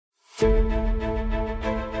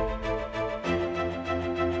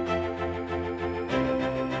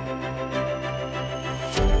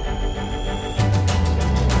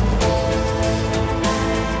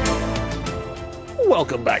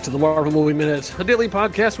Welcome back to the Marvel Movie Minute, a daily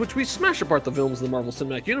podcast which we smash apart the films of the Marvel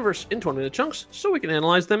Cinematic Universe in 20-minute chunks so we can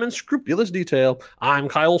analyze them in scrupulous detail. I'm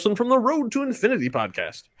Kyle Olson from the Road to Infinity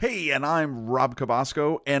podcast. Hey, and I'm Rob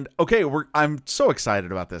Cabasco, and okay, I'm so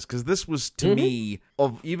excited about this because this was, to me,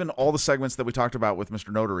 of even all the segments that we talked about with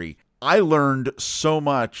Mr. Notary, I learned so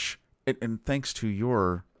much, and thanks to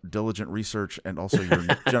your diligent research and also your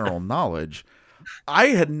general knowledge, I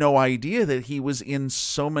had no idea that he was in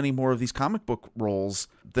so many more of these comic book roles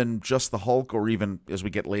than just the Hulk, or even as we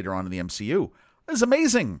get later on in the MCU. It's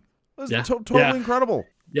amazing. It's totally incredible.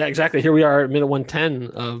 Yeah, exactly. Here we are at minute 110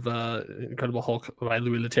 of Incredible Hulk by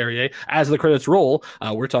Louis Leterrier. As the credits roll,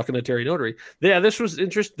 we're talking to Terry Notary. Yeah, this was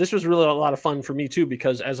interesting. This was really a lot of fun for me too,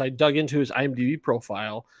 because as I dug into his IMDb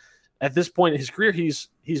profile, at this point in his career, he's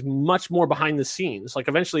much more behind the scenes. Like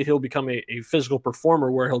eventually he'll become a physical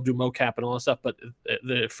performer where he'll do mocap and all that stuff. But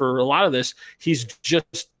for a lot of this, he's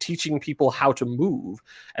just teaching people how to move.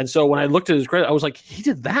 And so when I looked at his credit, I was like, he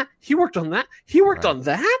did that? He worked on that? He worked on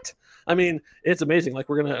that? I mean, it's amazing. Like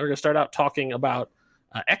we're gonna start out talking about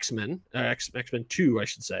X-Men 2, I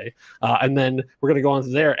should say, and then we're gonna go on to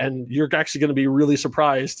there, and you're actually gonna be really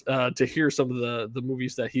surprised to hear some of the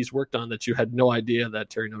movies that he's worked on that you had no idea that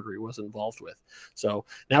Terry Notary was involved with. So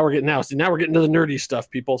now we're getting to the nerdy stuff,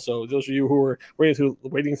 people. So those of you who are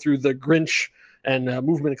waiting through the Grinch and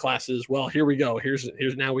movement classes, well, here we go. Here's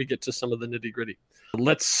now we get to some of the nitty gritty.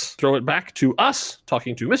 Let's throw it back to us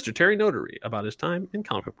talking to Mr. Terry Notary about his time in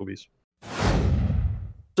comic book movies.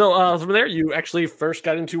 So from there, you actually first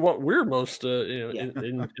got into what we're most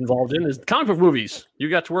involved in is comic book movies. You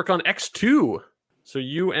got to work on X2. So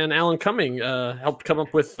you and Alan Cumming helped come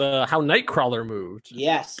up with how Nightcrawler moved.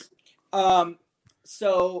 Yes.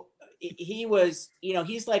 So he was,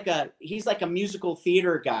 he's like a musical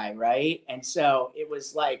theater guy, right? And so it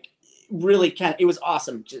was like really it was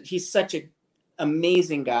awesome. He's such an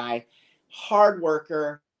amazing guy, hard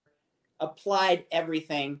worker, applied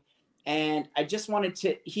everything. And I just wanted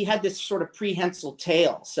he had this sort of prehensile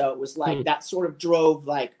tail. So it was like that sort of drove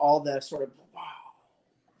like all the sort of, wow.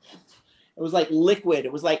 It was like liquid.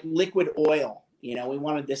 It was like liquid oil. We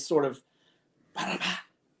wanted this sort of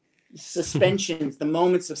suspensions, the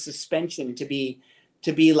moments of suspension to be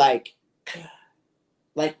like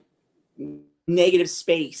negative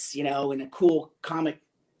space, in a cool comic,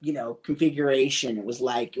 configuration. It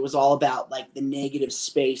was all about like the negative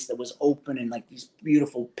space that was open and like these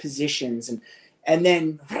beautiful positions and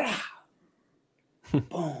then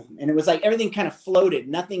boom. And it was like everything kind of floated.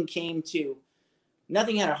 Nothing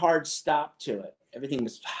had a hard stop to it. Everything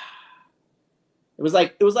was, it was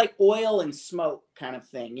like oil and smoke kind of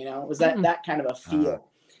thing, it was that kind of a feel,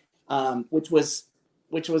 which was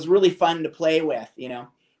really fun to play with,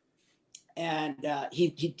 and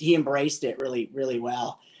he embraced it really, really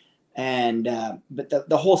well. And but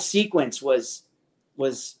the whole sequence was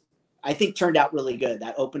I think turned out really good.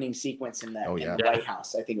 That opening sequence in the White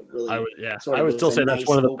House, I think it really. I would still say that's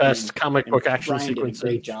one of the best comic book action sequences.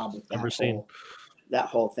 Great job with ever seen. That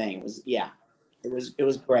whole thing it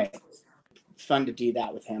was great. Fun to do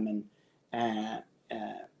that with him, and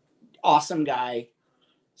awesome guy,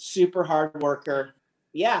 super hard worker.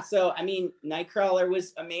 Yeah, so I mean, Nightcrawler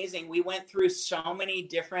was amazing. We went through so many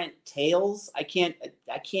different tales. I can't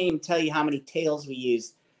even tell you how many tales we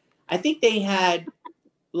used. I think they had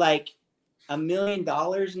like $1 million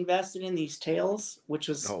invested in these tales, which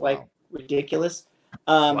was ridiculous.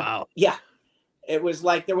 Wow. Yeah, it was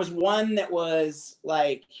like there was one that was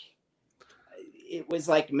like it was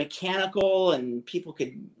like mechanical and people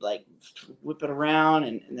could like whip it around,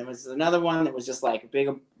 and there was another one that was just like a big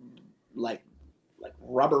like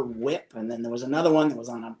rubber whip, and then there was another one that was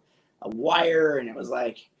on a wire, and it was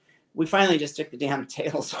like we finally just took the damn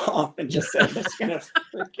tails off and just said it's gonna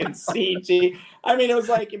freaking CG. I mean, it was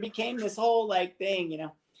like it became this whole like thing,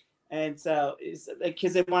 and so it's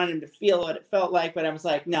because they wanted him to feel what it felt like, but I was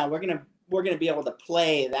like, no, we're gonna be able to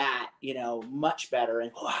play that much better,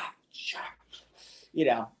 and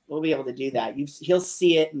we'll be able to do that. He'll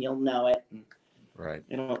see it and you'll know it, and right,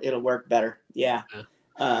 it'll work better. Yeah.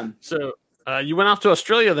 So you went off to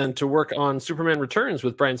Australia then to work on Superman Returns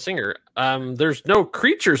with Bryan Singer. There's no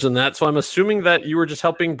creatures in that, so I'm assuming that you were just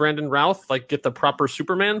helping Brandon Routh like get the proper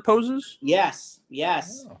Superman poses. Yes.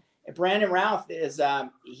 Oh. Brandon Routh is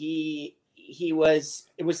he was.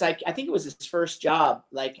 It was like I think it was his first job,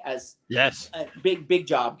 like as a big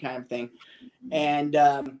job kind of thing, and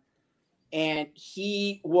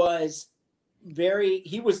he was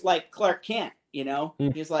like Clark Kent. He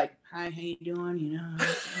was like, hi, how you doing?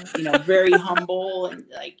 Very humble and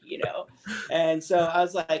like, and so I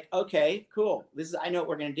was like, okay, cool. I know what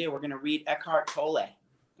we're going to do. We're going to read Eckhart Tolle.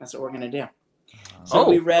 That's what we're going to do.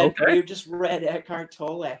 So okay. we just read Eckhart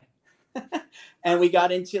Tolle. And we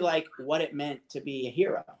got into like what it meant to be a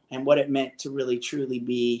hero and what it meant to really truly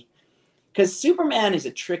be, because Superman is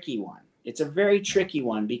a tricky one. It's a very tricky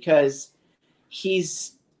one because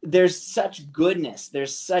there's such goodness,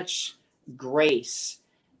 there's such grace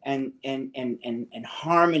and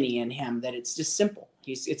harmony in him that it's just simple.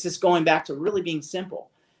 It's just going back to really being simple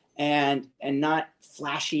and not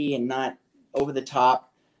flashy and not over the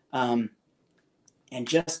top, and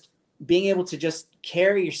just being able to just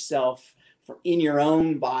carry yourself in your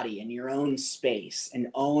own body and your own space and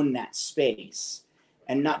own that space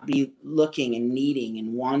and not be looking and needing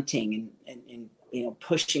and wanting and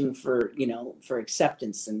pushing for for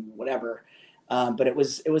acceptance and whatever, but it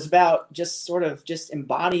was about just sort of just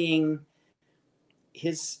embodying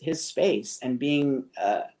his space and being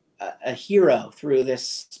a hero through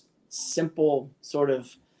this simple sort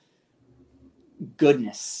of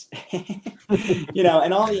goodness.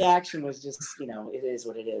 And all the action was just, it is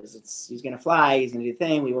what it is. He's gonna fly, he's gonna do the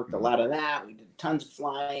thing. We worked a lot of that, we did tons of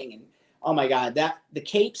flying, and oh my god, the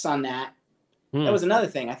capes on that was another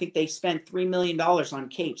thing. I think they spent $3 million on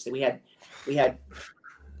capes. That we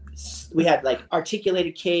had like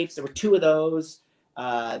articulated capes. There were 2 of those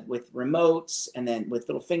with remotes and then with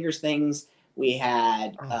little fingers things. We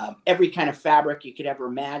had every kind of fabric you could ever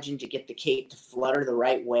imagine to get the cape to flutter the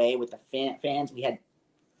right way with the fans. We had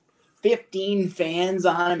 15 fans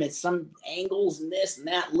on them at some angles and this and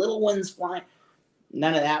that, little ones flying.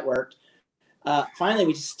 None of that worked. Finally,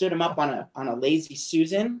 we just stood him up on a lazy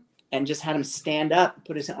Susan and just had him stand up and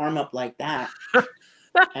put his arm up like that.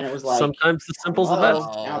 And it was like, sometimes the simple's the best.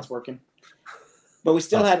 Now it's working. But we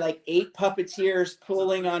still had like 8 puppeteers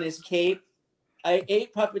pulling on his cape.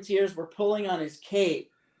 8 puppeteers were pulling on his cape,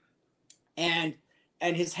 and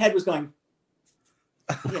his head was going,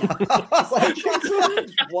 it's like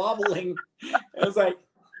wobbling. I was like,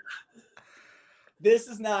 this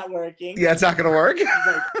is not working. Yeah, it's not gonna work.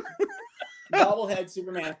 Like, bobblehead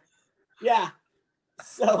Superman. Yeah.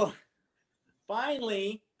 So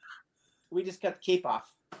finally, we just cut the cape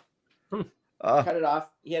off. Cut it off.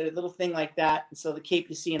 He had a little thing like that, and so the cape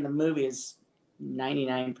you see in the movie is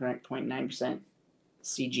 99.9%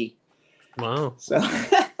 CG. Wow. So,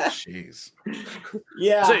 jeez.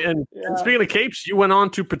 Yeah. So, and speaking of capes, you went on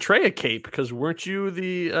to portray a cape because weren't you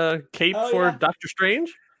the cape for Doctor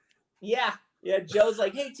Strange? Yeah. Yeah. Joe's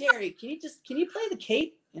like, hey Terry, can you play the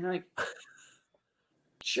cape? And I'm like,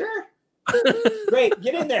 sure. Great,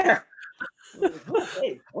 get in there.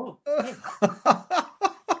 Hey.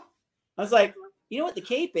 I was like, you know what the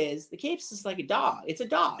cape is? The cape's just like a dog. It's a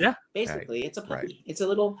dog. Yeah. Basically, right. It's a puppy. Right. It's a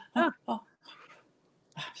little. And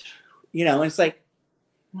it's like,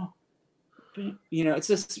 it's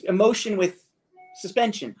this emotion with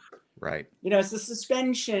suspension. Right. It's the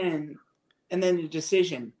suspension, and then the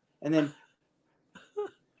decision, and then,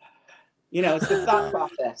 it's the thought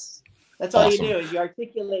process. That's all awesome. You do is you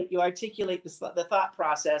articulate the thought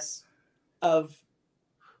process of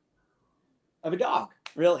a dog,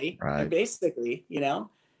 really, right. Basically,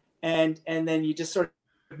 and then you just sort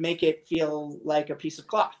of make it feel like a piece of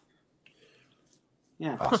cloth.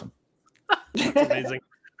 Yeah. Awesome. That's amazing.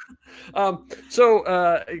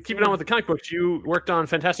 So keeping on with the comic books, you worked on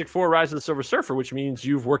Fantastic Four: Rise of the Silver Surfer, which means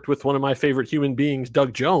you've worked with one of my favorite human beings,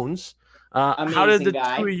 Doug Jones. How did the 2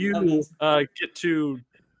 of you get to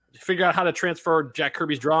figure out how to transfer Jack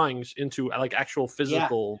Kirby's drawings into like actual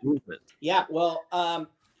physical movement? Yeah, well,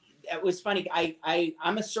 it was funny.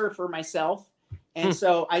 I'm a surfer myself, and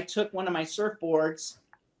so I took one of my surfboards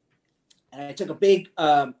and I took a big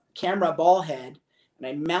camera ball head and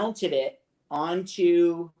I mounted it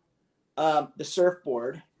onto the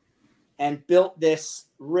surfboard and built this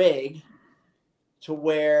rig to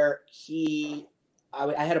where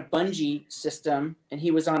I had a bungee system and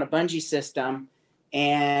he was on a bungee system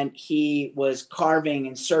and he was carving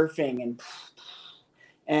and surfing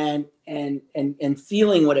and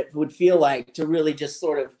feeling what it would feel like to really just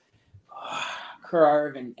sort of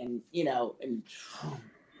curve and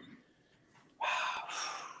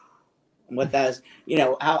what that is,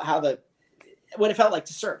 what it felt like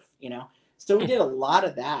to surf, So we did a lot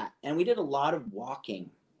of that, and we did a lot of walking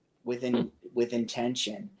with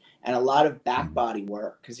intention and a lot of back body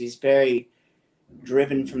work because he's very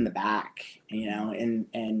driven from the back, and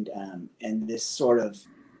this sort of,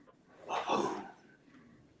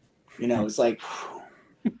 it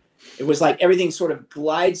was like everything sort of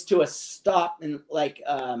glides to a stop and like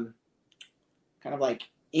kind of like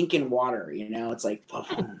ink and water, it's like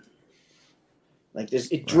this,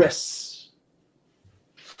 it drifts.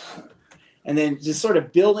 And then just sort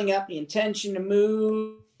of building up the intention to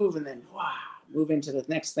move, and then wow, move into the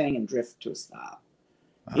next thing and drift to a stop.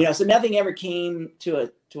 So nothing ever came to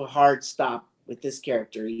a hard stop with this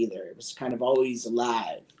character either. It was kind of always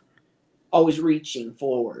alive, always reaching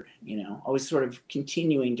forward, always sort of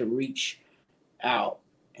continuing to reach out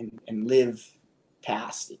and live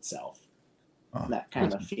past itself. That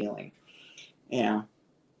kind of feeling. And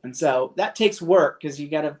so that takes work, because you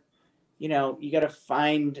gotta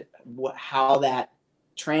find how that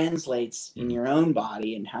translates in your own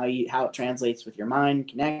body, and how it translates with your mind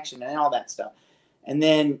connection and all that stuff. And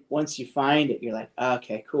then once you find it, you're like,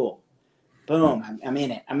 okay, cool. Boom. I'm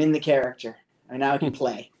in it. I'm in the character. And now I can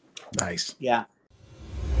play. Nice. Yeah.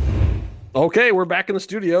 Okay, we're back in the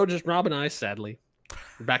studio, just Rob and I, sadly.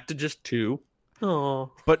 We're back to just two.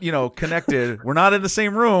 Oh. But, connected. We're not in the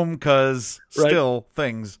same room because still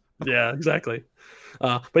things. Yeah, exactly.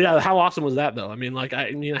 But yeah, how awesome was that, though? I mean,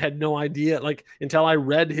 I had no idea, until I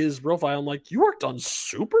read his profile. I'm like, you worked on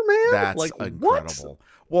Superman? That's incredible. What?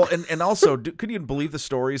 Well, and also, could you believe the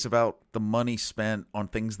stories about the money spent on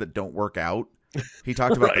things that don't work out? He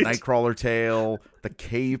talked about the Nightcrawler tail, the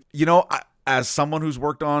cape. As someone who's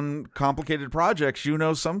worked on complicated projects,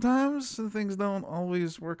 sometimes things don't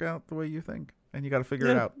always work out the way you think, and you got to figure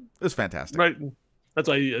it out. It was fantastic. Right. That's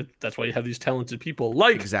why you have these talented people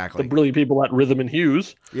like the brilliant people at Rhythm and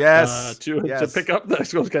Hues. Yes. To pick up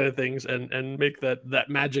those kind of things and make that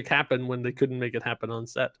magic happen when they couldn't make it happen on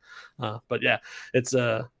set. But yeah, it's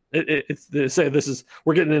they say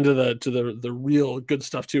we're getting into the real good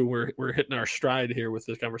stuff too. We're hitting our stride here with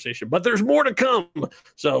this conversation, but there's more to come.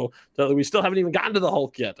 So we still haven't even gotten to the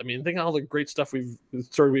Hulk yet. I mean, think of all the great stuff we've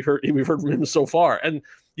heard from him so far. And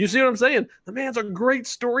you see what I'm saying? The man's a great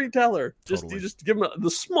storyteller. Totally. You just give him the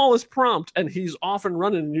smallest prompt, and he's off and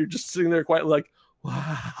running, and you're just sitting there quietly like,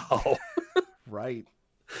 wow. Right.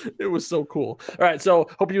 It was so cool. All right, so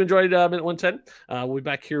hope you enjoyed minute 110. We'll be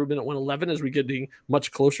back here minute 111 as we get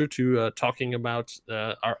much closer to talking about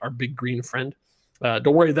our big green friend.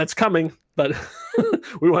 Don't worry, that's coming, but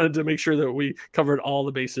we wanted to make sure that we covered all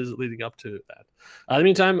the bases leading up to that. In the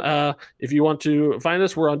meantime, if you want to find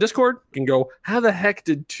us, we're on Discord. You can go, how the heck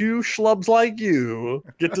did two schlubs like you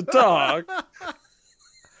get to talk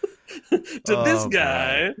to this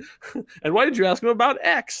guy? And why did you ask him about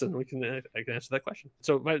X? And I can answer that question.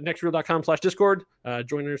 So nextreel.com/Discord,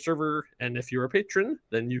 join our server. And if you're a patron,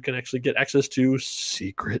 then you can actually get access to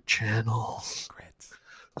secret channels.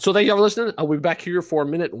 So thank you all for listening. I'll be back here for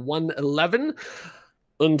minute 111.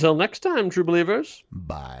 Until next time, true believers.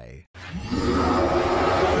 Bye.